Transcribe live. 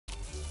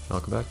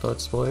Welcome back to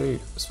Let's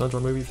Play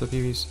Spongebob Movie for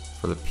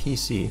the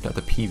PC, not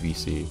the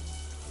PVC.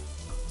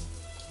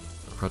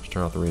 I forgot to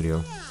turn off the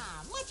radio.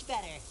 Ah, much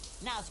better.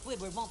 Now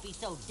Squidward won't be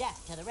so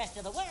deaf to the rest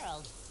of the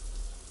world.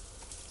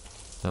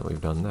 Now that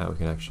we've done that, we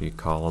can actually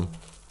call him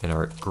in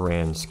our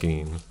grand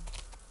scheme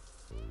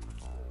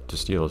to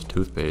steal his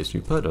toothpaste.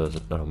 You put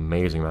an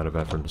amazing amount of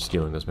effort into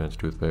stealing this man's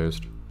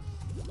toothpaste.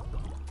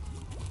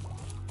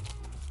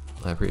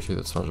 I appreciate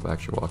that SpongeBob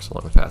actually walks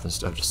along the path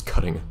instead of just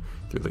cutting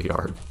through the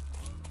yard.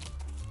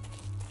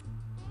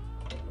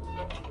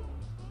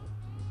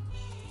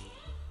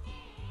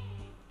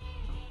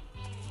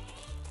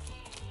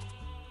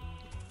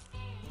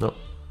 Nope,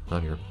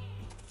 not here.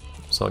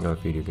 It's not gonna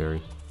feed you,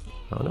 Gary.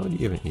 I don't know what you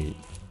even eat.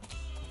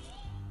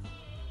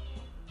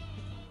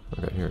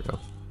 Okay, here we go.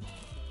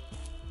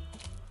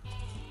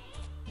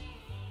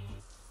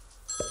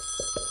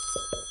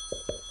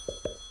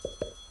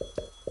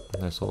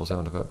 Nice little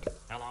sound effect.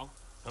 Hello?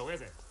 Who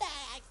is it?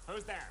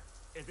 Who's there?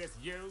 Is this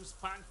you,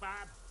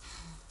 SpongeBob?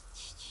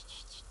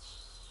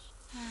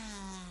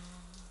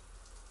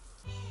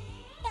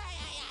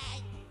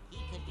 He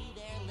could be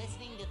there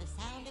listening to the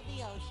sound of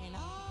the ocean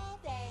all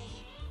day.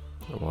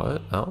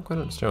 What? I don't quite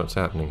understand what's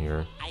happening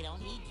here. I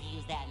don't need to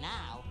use that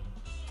now.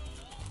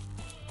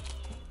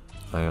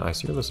 I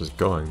see where this is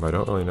going, but I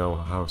don't really know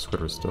how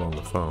Squidward's still on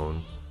the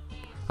phone.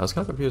 I was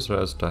kind of confused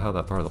as to how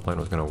that part of the plan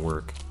was going to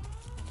work.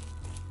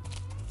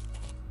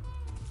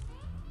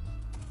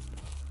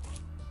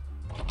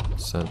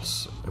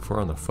 Since if we're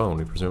on the phone,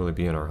 we'd presumably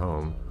be in our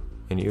home.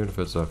 And even if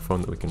it's a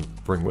phone that we can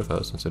bring with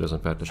us, since it is in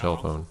fact a shell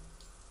phone.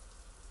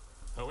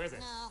 Who is it?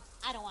 No,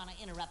 I don't want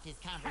to interrupt his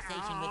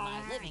conversation with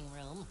my living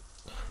room.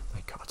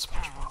 My God,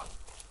 SpongeBob.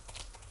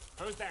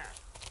 Who's there?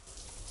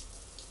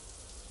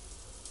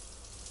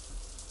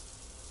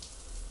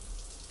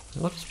 He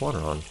left his water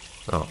on.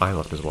 Oh, I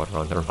left his water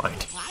on, never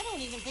mind. I don't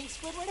even think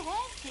Squidward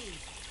has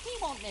teeth. He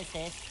won't miss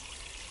this.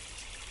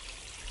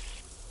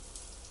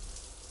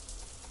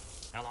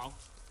 Hello?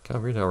 Kind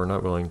of weird how we're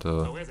not willing Who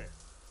to is it?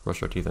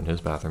 brush our teeth in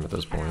his bathroom at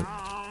this point.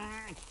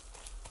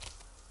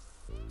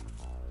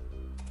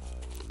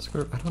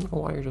 Squidward, I don't know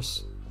why you're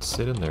just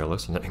sitting there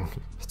listening.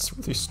 It's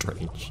really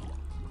strange.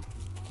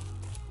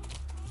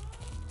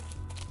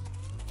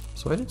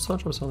 So why did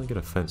SpongeBob suddenly get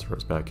a fence for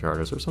his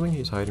backyard? Is there something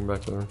he's hiding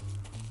back there?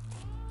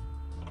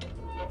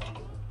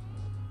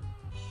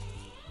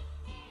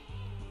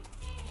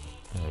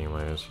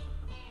 Anyways.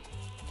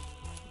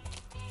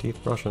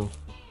 Teeth brushing.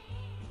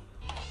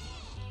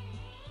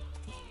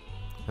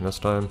 And this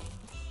time,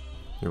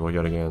 we will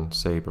yet again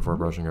save before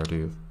brushing our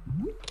teeth.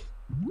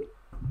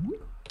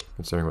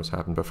 Considering what's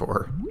happened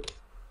before.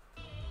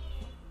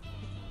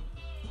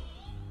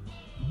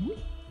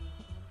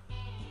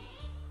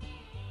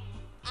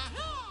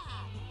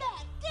 Aha!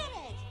 That did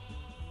it!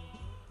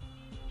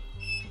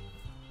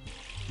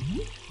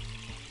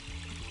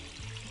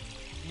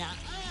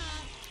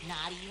 Nuh-uh.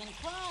 Not even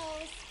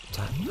close.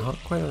 I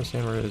don't quite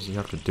understand where it is you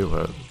have to do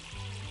it.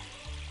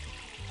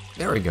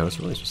 There we go, it's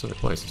a really specific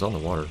place. It's on the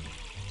water.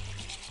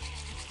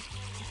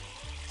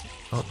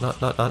 Oh,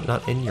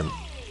 not in your... My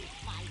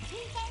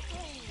teeth are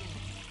clean.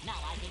 Now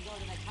I can go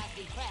to the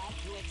Krusty Krab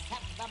to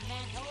accept the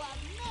mantle of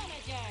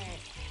manager.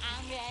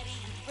 I'm ready.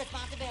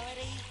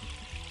 Responsibility.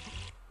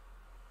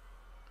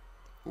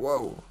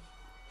 Whoa!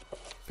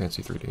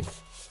 Fancy 3D.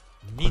 Quest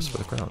Ninja for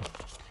the crown.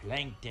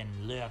 Plankton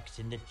lurks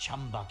in the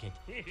chum bucket,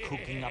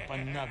 cooking up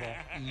another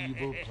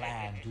evil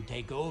plan to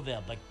take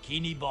over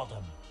Bikini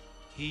Bottom.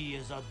 He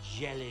is a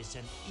jealous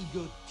and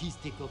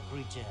egotistical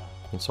creature.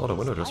 He installed a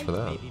window just for His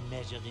that. eyes may be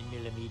measured in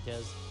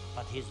millimeters,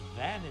 but his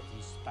vanity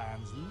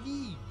spans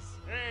leagues.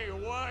 Hey,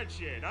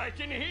 watch it! I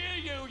can hear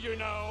you, you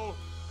know!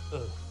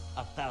 Oh,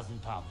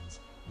 1,000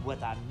 pardons.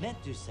 What I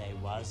meant to say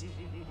was,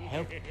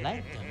 help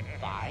Plankton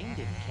find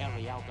and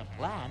carry out a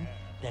plan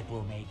that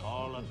will make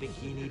all of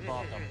Bikini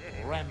Bottom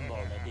tremble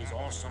at his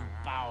awesome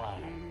power.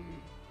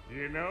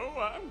 You know,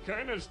 I'm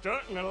kinda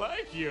starting to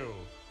like you.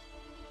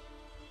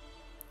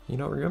 You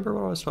know, remember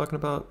what I was talking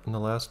about in the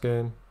last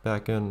game?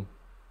 Back in...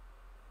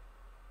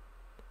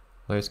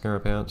 Light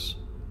Squarepants?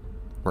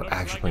 We're Looks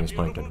actually like playing a as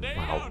beautiful Plankton. day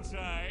Wow.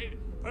 outside.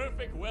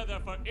 Perfect weather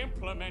for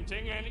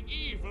implementing an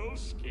evil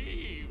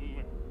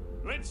scheme.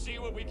 Let's see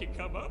what we can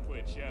come up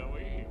with, shall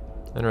we?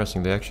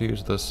 Interesting, they actually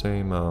used the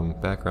same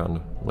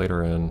background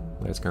later in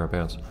Light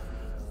Squarepants.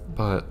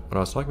 But what I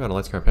was talking about in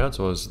Light Squarepants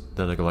was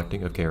the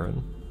neglecting of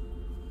Karen.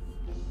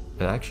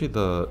 And actually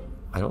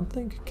I don't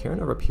think Karen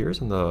ever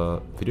appears in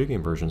the video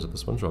game versions of the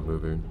SpongeBob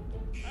movie.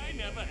 I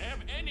never have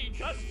any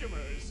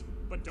customers.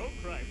 But don't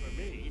cry for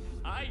me.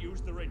 I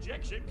use the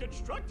rejection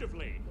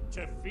constructively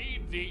to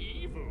feed the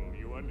evil,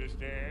 you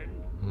understand?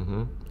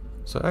 Mm-hmm.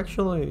 So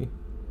actually,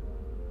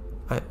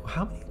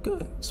 how many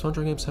good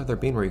SpongeBob games have there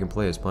been where you can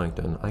play as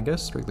Plankton? I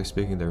guess, strictly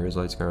speaking, there is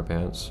Light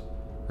Squarepants,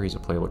 where he's a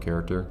playable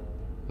character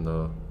in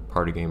the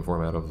party game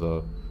format of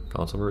the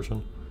console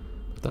version.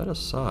 But that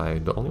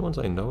aside, the only ones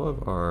I know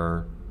of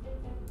are...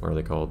 What are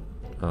they called?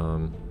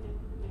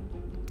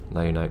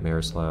 Nighty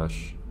Nightmare /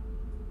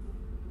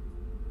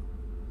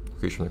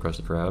 Creature from the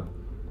Krusty Krab.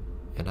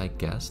 And I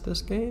guess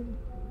this game?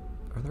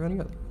 Are there any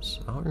others?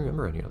 I don't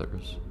remember any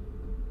others.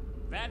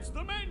 That's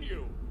the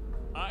menu.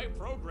 I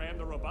programmed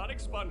the robotic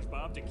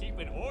SpongeBob to keep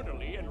it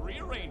orderly and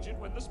rearrange it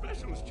when the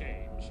specials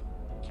change.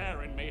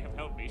 Karen may have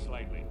helped me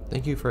slightly.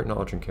 Thank you for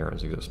acknowledging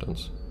Karen's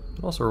existence.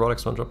 Also, robotic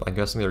SpongeBob. I'm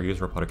guessing they're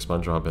using robotic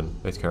SpongeBob in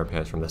Light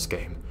Scarepants from this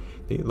game.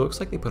 It looks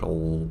like they put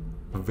a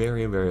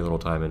very, very little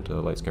time into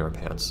Light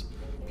Scarepants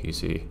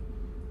PC.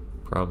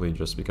 Probably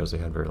just because they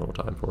had very little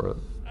time for it.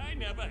 I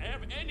never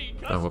have any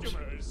Oh, whoops.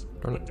 customers.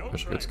 Darn But it. don't I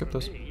should cry skip for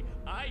this. me.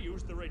 I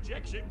use the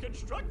rejection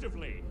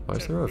constructively. Why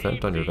is to there a vent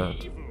feed on your the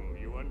vent? evil,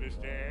 you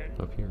understand?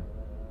 Up here.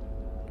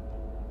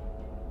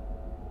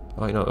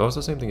 Oh, you know, that was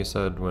the same thing you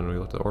said when we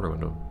looked at the order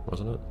window,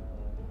 wasn't it?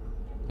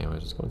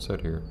 Anyways, let's go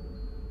inside here.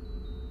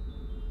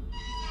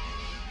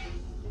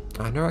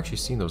 I've never actually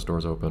seen those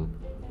doors open.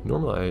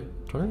 Normally,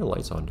 turn your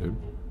lights on, dude.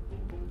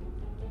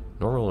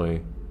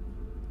 Normally,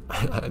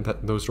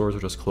 those doors are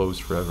just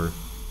closed forever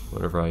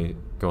whenever I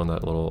go in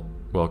that little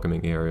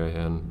welcoming area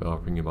in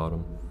Balcony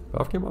Bottom.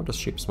 Balcony Bottom just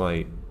shapes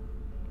my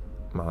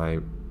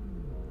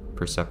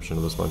perception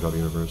of the SpongeBob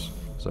universe,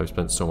 so I've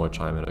spent so much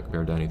time in it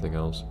compared to anything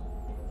else.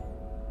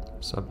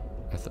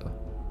 Sub-Etha.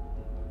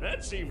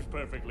 That seems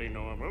perfectly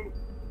normal.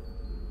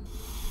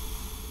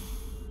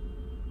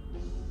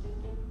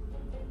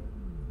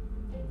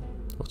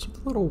 What's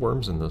with the little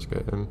worms in this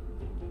game?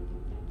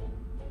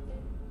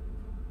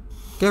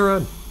 Get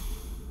red!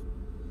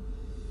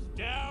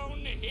 Down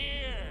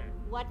here.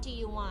 What do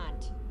you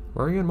want?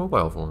 Why are you in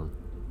mobile form?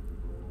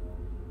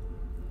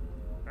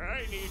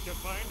 I need to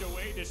find a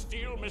way to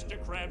steal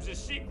Mr. Krabs'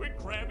 secret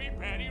Krabby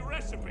Patty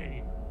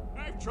recipe.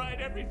 I've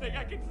tried everything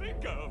I can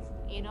think of.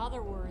 In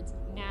other words,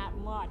 not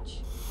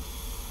much.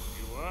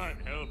 You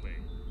aren't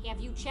helping. Have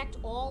you checked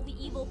all the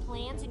evil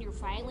plans in your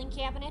filing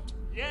cabinet?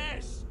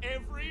 Yes,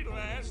 every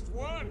last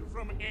one,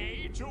 from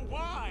A to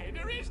Y.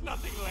 There is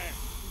nothing left.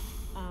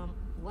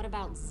 What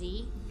about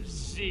Z?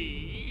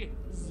 Z?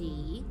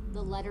 Z,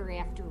 the letter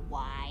after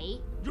Y?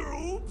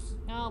 Groups?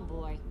 Oh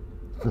boy.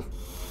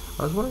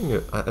 I was wondering,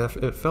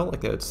 it felt like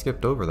they had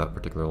skipped over that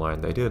particular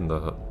line. They did in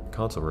the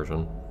console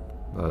version,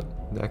 but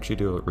they actually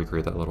do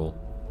recreate that little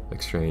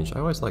exchange. I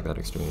always like that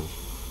exchange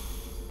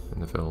in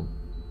the film.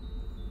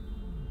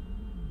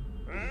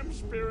 I'm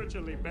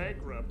spiritually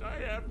bankrupt. I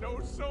have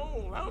no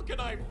soul. How can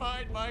I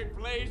find my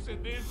place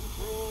in this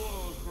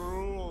cruel,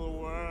 cruel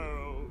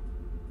world?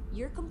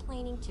 You're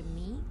complaining to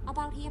me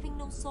about having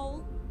no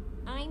soul?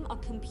 I'm a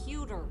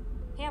computer.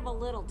 Have a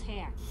little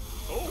tact.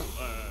 Oh,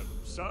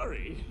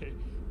 sorry,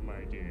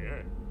 my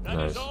dear. That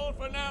Nice. is all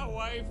for now,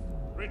 wife.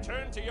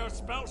 Return to your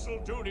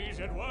spousal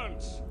duties at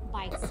once.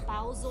 By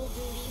spousal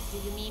duties,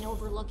 do you mean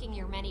overlooking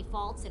your many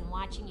faults and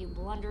watching you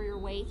blunder your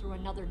way through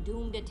another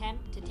doomed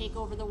attempt to take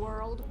over the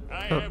world?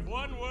 I have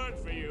one word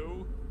for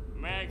you.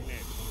 Magnet.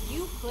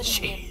 You couldn't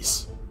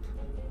Jeez.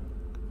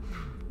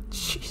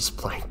 Jeez,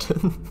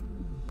 Plankton.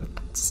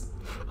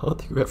 I don't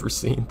think I've ever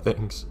seen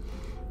things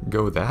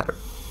go that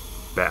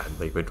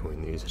badly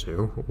between these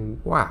two.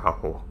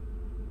 Wow.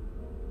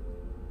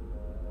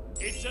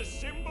 It's a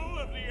symbol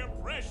of the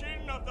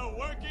oppression of the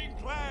working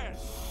class.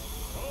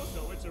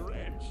 Also, it's a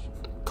wrench.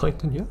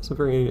 Plankton, you have some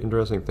very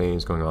interesting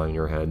things going on in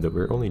your head that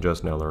we're only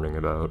just now learning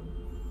about.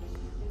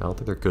 I don't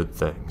think they're good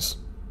things.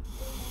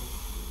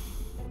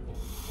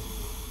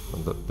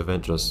 The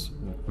vent just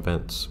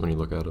vents when you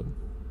look at it.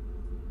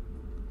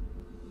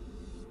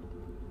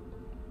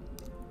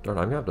 Darn,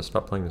 I'm gonna have to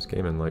stop playing this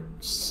game in like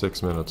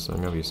 6 minutes. I'm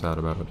gonna be sad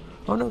about it.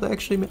 Oh no, they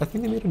actually, I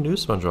think they made a new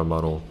SpongeBob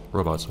model,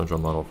 robot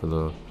SpongeBob model for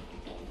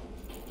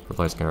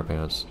Light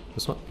Scarepants.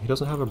 This one, he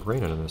doesn't have a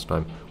brain in it this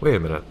time. Wait a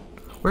minute,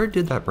 where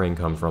did that brain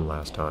come from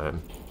last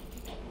time?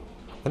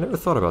 I never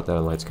thought about that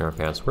in Light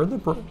Scarepants.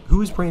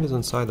 Whose brain is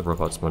inside the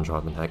robot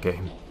SpongeBob in that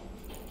game?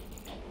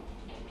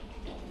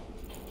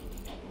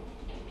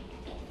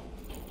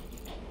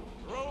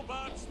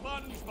 Robot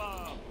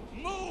SpongeBob,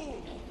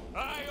 move!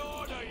 I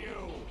order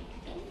you!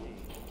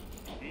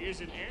 He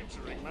isn't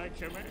answering my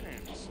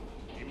commands.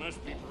 He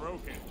must be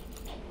broken.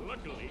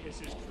 Luckily, as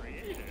his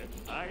creator,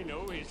 I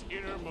know his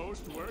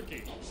innermost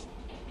workings.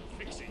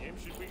 Fixing him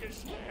should be a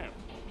snap.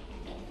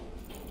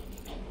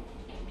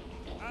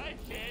 I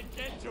can't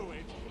get to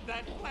it.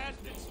 That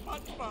blasted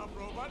SpongeBob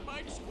robot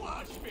might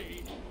squash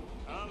me.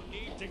 I'll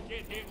need to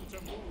get him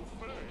to move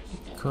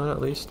first. Couldn't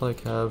at least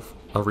like have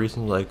a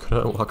reason like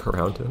couldn't walk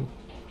around him?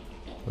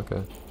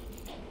 Okay.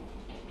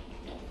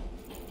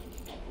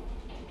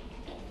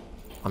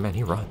 Oh man,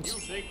 he runs. You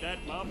think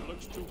that mob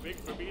looks too big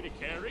for me to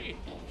carry?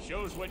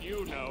 Shows what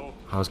you know.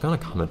 I was gonna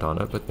comment on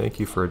it, but thank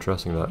you for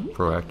addressing that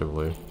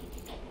proactively.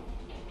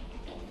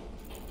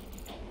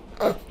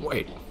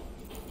 Wait.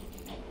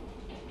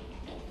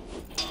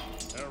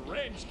 A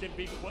wrench can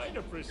be quite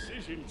a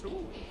precision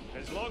tool,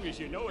 as long as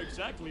you know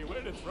exactly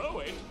where to throw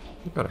it.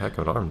 You got a heck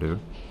of an arm, dude.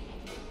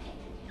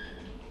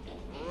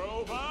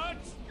 Robot,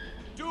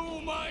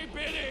 do my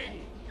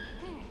bidding!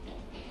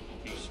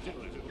 He still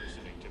isn't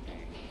listening to me.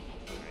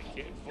 I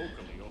can't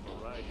vocally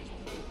override his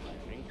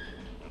programming.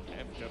 I'll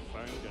have to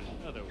find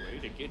another way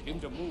to get him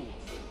to move.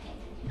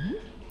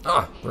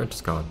 Ah, the wrench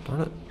is gone.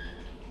 Darn it.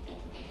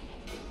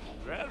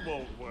 Well, that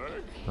won't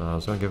work. I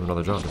was gonna give him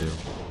another job to do.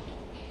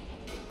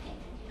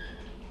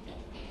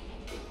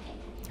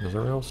 Is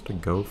there else to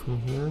go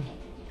from here?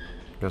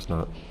 Guess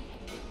not.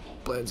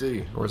 Plan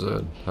Z or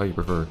Z, how you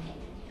prefer.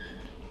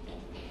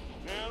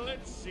 Now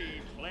let's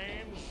see,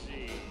 Plan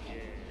Z.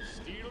 Yeah,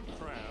 steel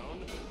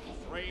crown,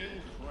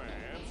 frame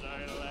crabs.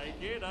 I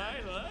like it, I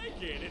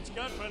like it. It's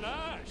got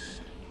panache.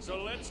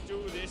 So let's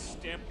do this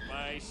step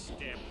by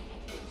step.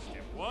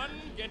 Step 1,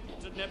 get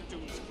to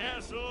Neptune's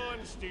castle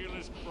and steal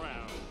his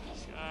crown.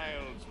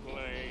 Child's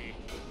play.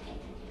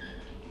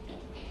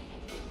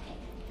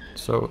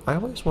 So, I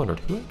always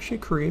wondered, who actually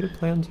created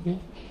Plan Z?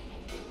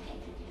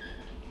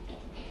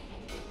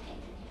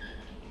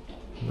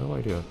 No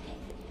idea.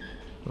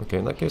 Okay,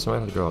 in that case I might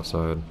have to go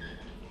outside.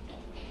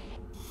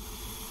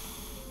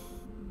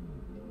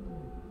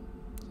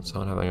 Since I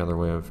don't have any other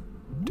way of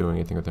doing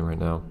anything with him right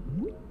now.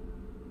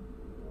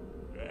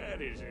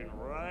 That isn't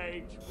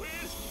right.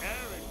 Where's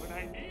Karen when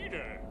I need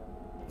her?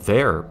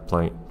 There,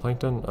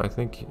 Plankton, I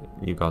think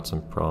you got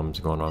some problems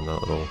going on,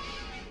 that little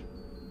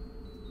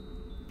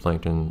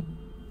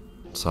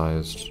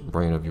Plankton-sized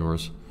brain of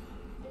yours.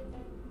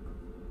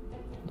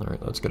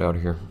 Alright, let's get out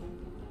of here.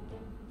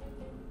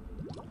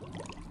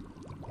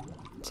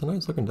 It's a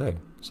nice looking day.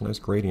 It's a nice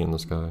gradient in the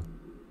sky.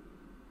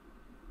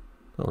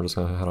 Oh, we're just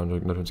gonna head on to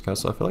Neptune's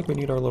castle. I feel like we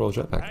need our little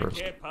jetpack first.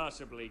 I can't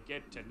possibly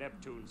get to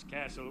Neptune's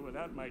castle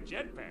without my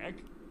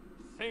jetpack.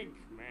 Think,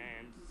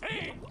 man,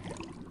 think!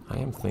 I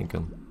am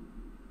thinking.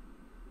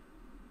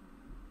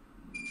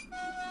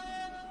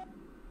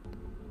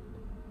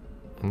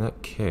 In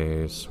that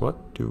case,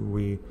 what do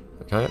we...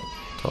 Can I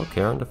tell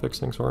Karen to fix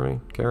things for me?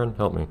 Karen,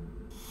 help me.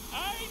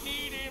 I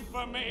need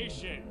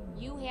information!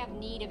 You have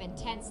need of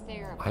intense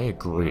therapy. I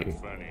agree.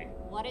 Not funny.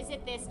 What is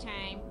it this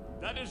time?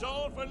 That is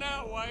all for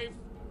now, wife.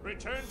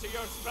 Return to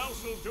your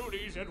spousal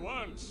duties at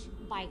once.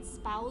 By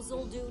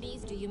spousal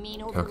duties, do you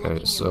mean overlooking Okay,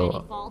 your so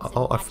many faults and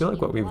I feel watching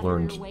like what you we've blunder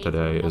learned your way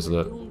today through is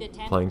another that doomed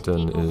attempt to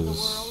Plankton take over the is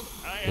world?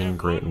 I in have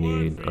great one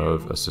word need for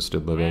of you.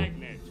 assisted living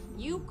Magnet.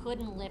 You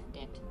couldn't lift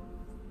it.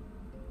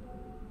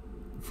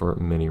 for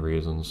many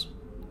reasons.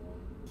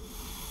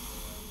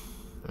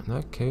 In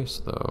that case,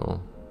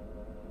 though...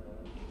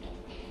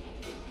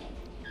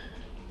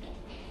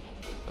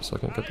 So I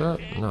can get that?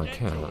 No, I get to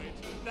can't. it.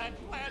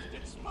 That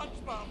blasted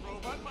Spongebob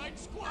robot might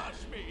squash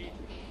me.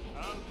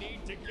 I'll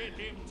need to get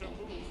him to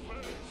move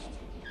first.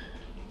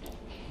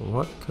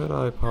 What could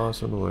I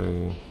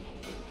possibly...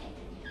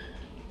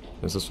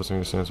 Is this what I'm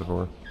using answer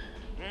for?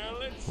 Now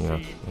let's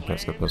Yeah, see, I can't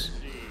skip Plan this. Z.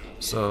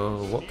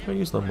 So, what can I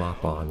use the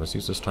mop on? Let's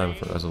use this time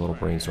for, as a little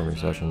brainstorming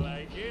session.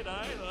 I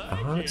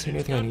haven't seen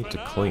anything I need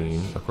to clean.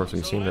 Of course,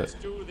 we've seen that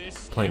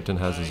Plankton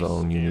has his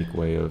own unique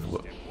way of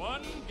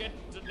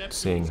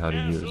seeing how to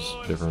use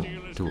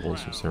different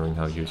tools, considering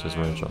how to use his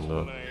wrench on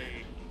the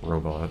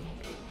robot.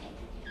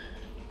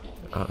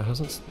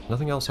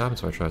 Nothing else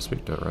happens if I try to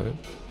speak to it, right?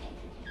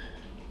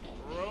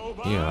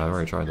 Robot, Yeah, I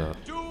already tried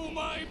that. do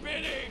my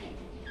bidding.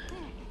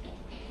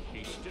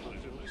 He still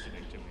isn't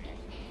listening to me.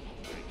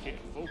 I can't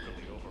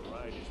vocally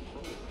override his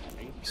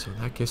programming. So in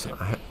that case,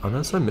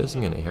 unless I'm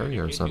missing an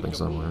area or something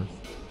somewhere.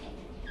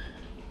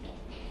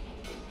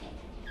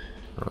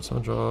 Alright, so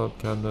job,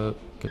 cabinet,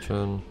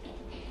 kitchen.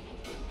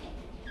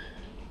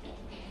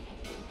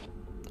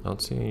 I don't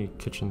see any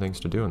kitchen things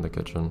to do in the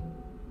kitchen.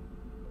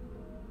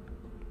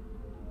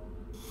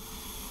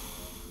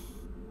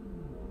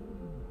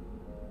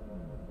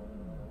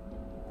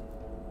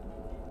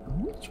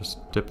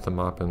 Just dip the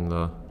mop in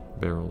the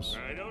barrels.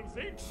 I don't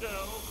think so.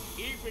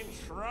 Even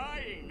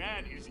trying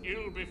that is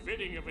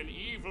ill-befitting of an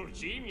evil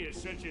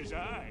genius such as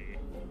I.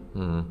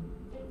 We're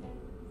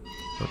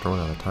running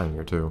out of time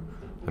here too.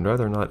 I'd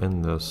rather not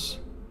end this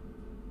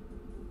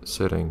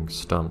sitting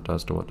stumped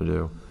as to what to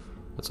do.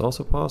 It's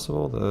also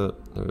possible that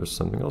there's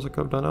something else I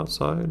could have done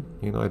outside,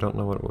 even though I don't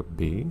know what it would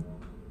be.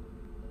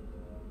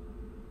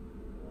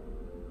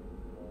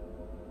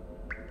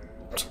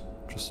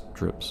 Just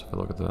drips if I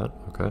look at that,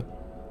 okay.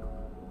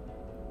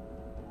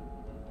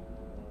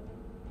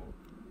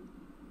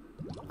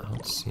 I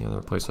don't see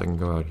another place I can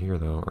go out here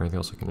though, or anything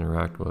else I can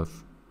interact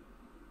with.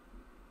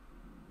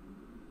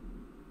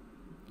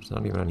 There's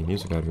not even any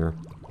music out here.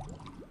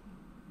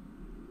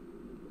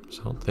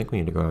 So I don't think we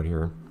need to go out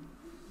here.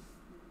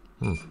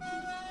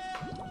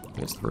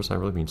 It's the first time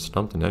I've really been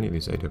stumped in any of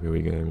these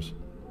AWE games.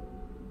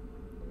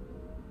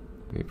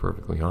 To be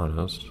perfectly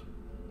honest.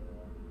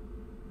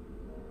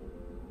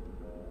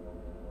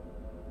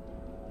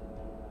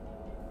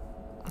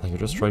 I could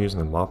just try using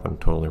the mop on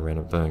totally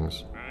random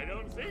things. I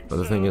don't think But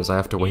the thing is, I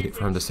have to wait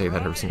for him to say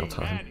that every single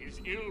time. That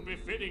is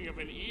ill-befitting of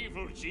an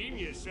evil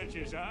genius such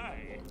as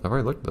I. I've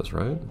already looked at this,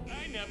 right?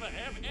 I never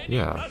have any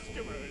Yeah.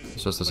 customers.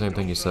 It's just the same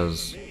thing he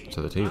says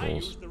to the I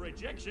tables. use the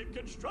rejection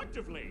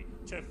constructively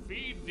to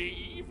feed the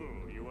evil,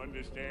 you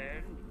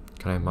understand?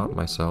 Can I mop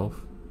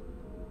myself?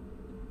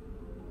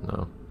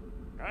 No.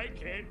 I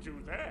can't do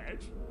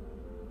that.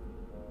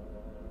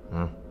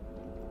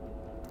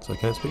 So I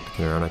can't speak to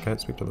Karen, I can't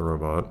speak to the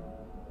robot.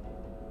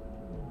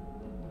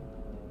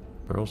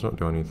 Barrels don't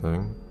do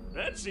anything.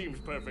 That seems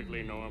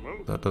perfectly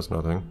normal. That does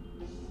nothing.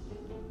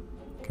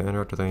 Can't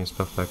interact with any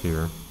stuff back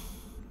here.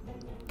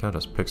 Kinda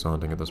just pixel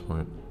hunting at this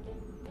point.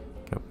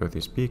 Can't play with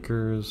these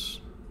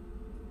speakers.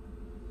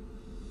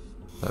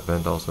 That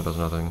vent also does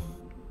nothing.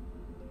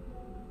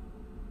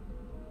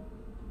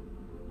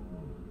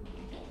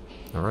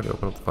 Alright,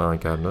 open up the filing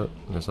cabinet.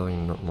 There's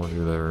nothing more to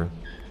do there.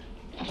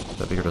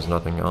 That beaker does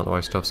nothing. I don't know why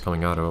stuff's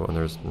coming out of it when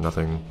there's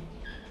nothing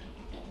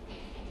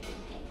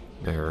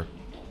there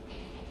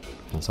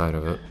inside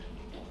of it.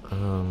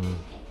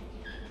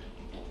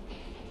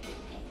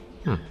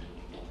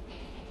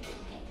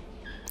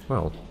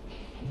 Well.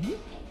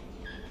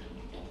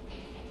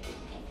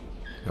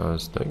 I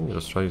was thinking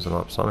just try using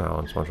them up somehow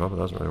on Spongebob, it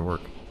doesn't really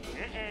work.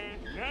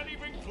 Not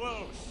even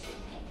close.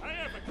 I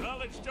have a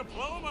college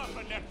diploma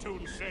for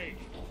Neptune's sake.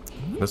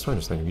 This one,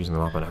 just thinking of using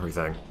them up on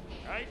everything.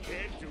 I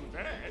can't do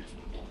that.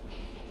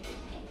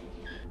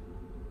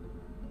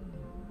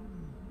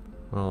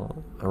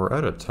 Well, we're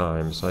out of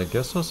time, so I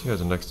guess I'll see you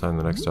guys next time,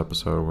 the next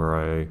episode, where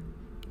I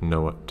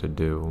know what to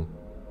do.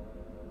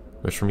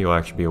 Which for me will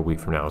actually be a week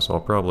from now, so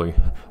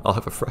I'll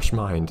have a fresh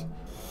mind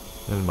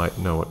and might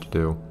know what to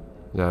do.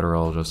 That or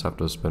I'll just have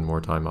to spend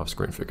more time off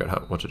screen figuring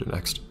out what to do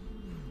next.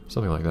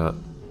 Something like that.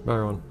 Bye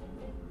everyone.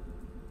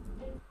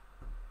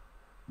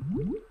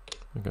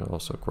 I can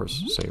also, of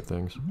course, save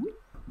things.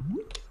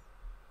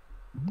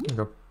 There you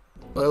go.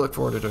 But I look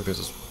forward to doing this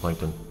as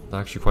Plankton. I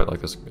actually quite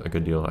like this a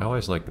good deal. I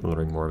always like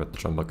learning more about the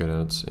chum bucket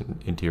and its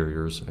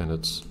interiors and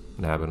its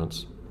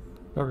inhabitants.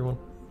 Bye everyone.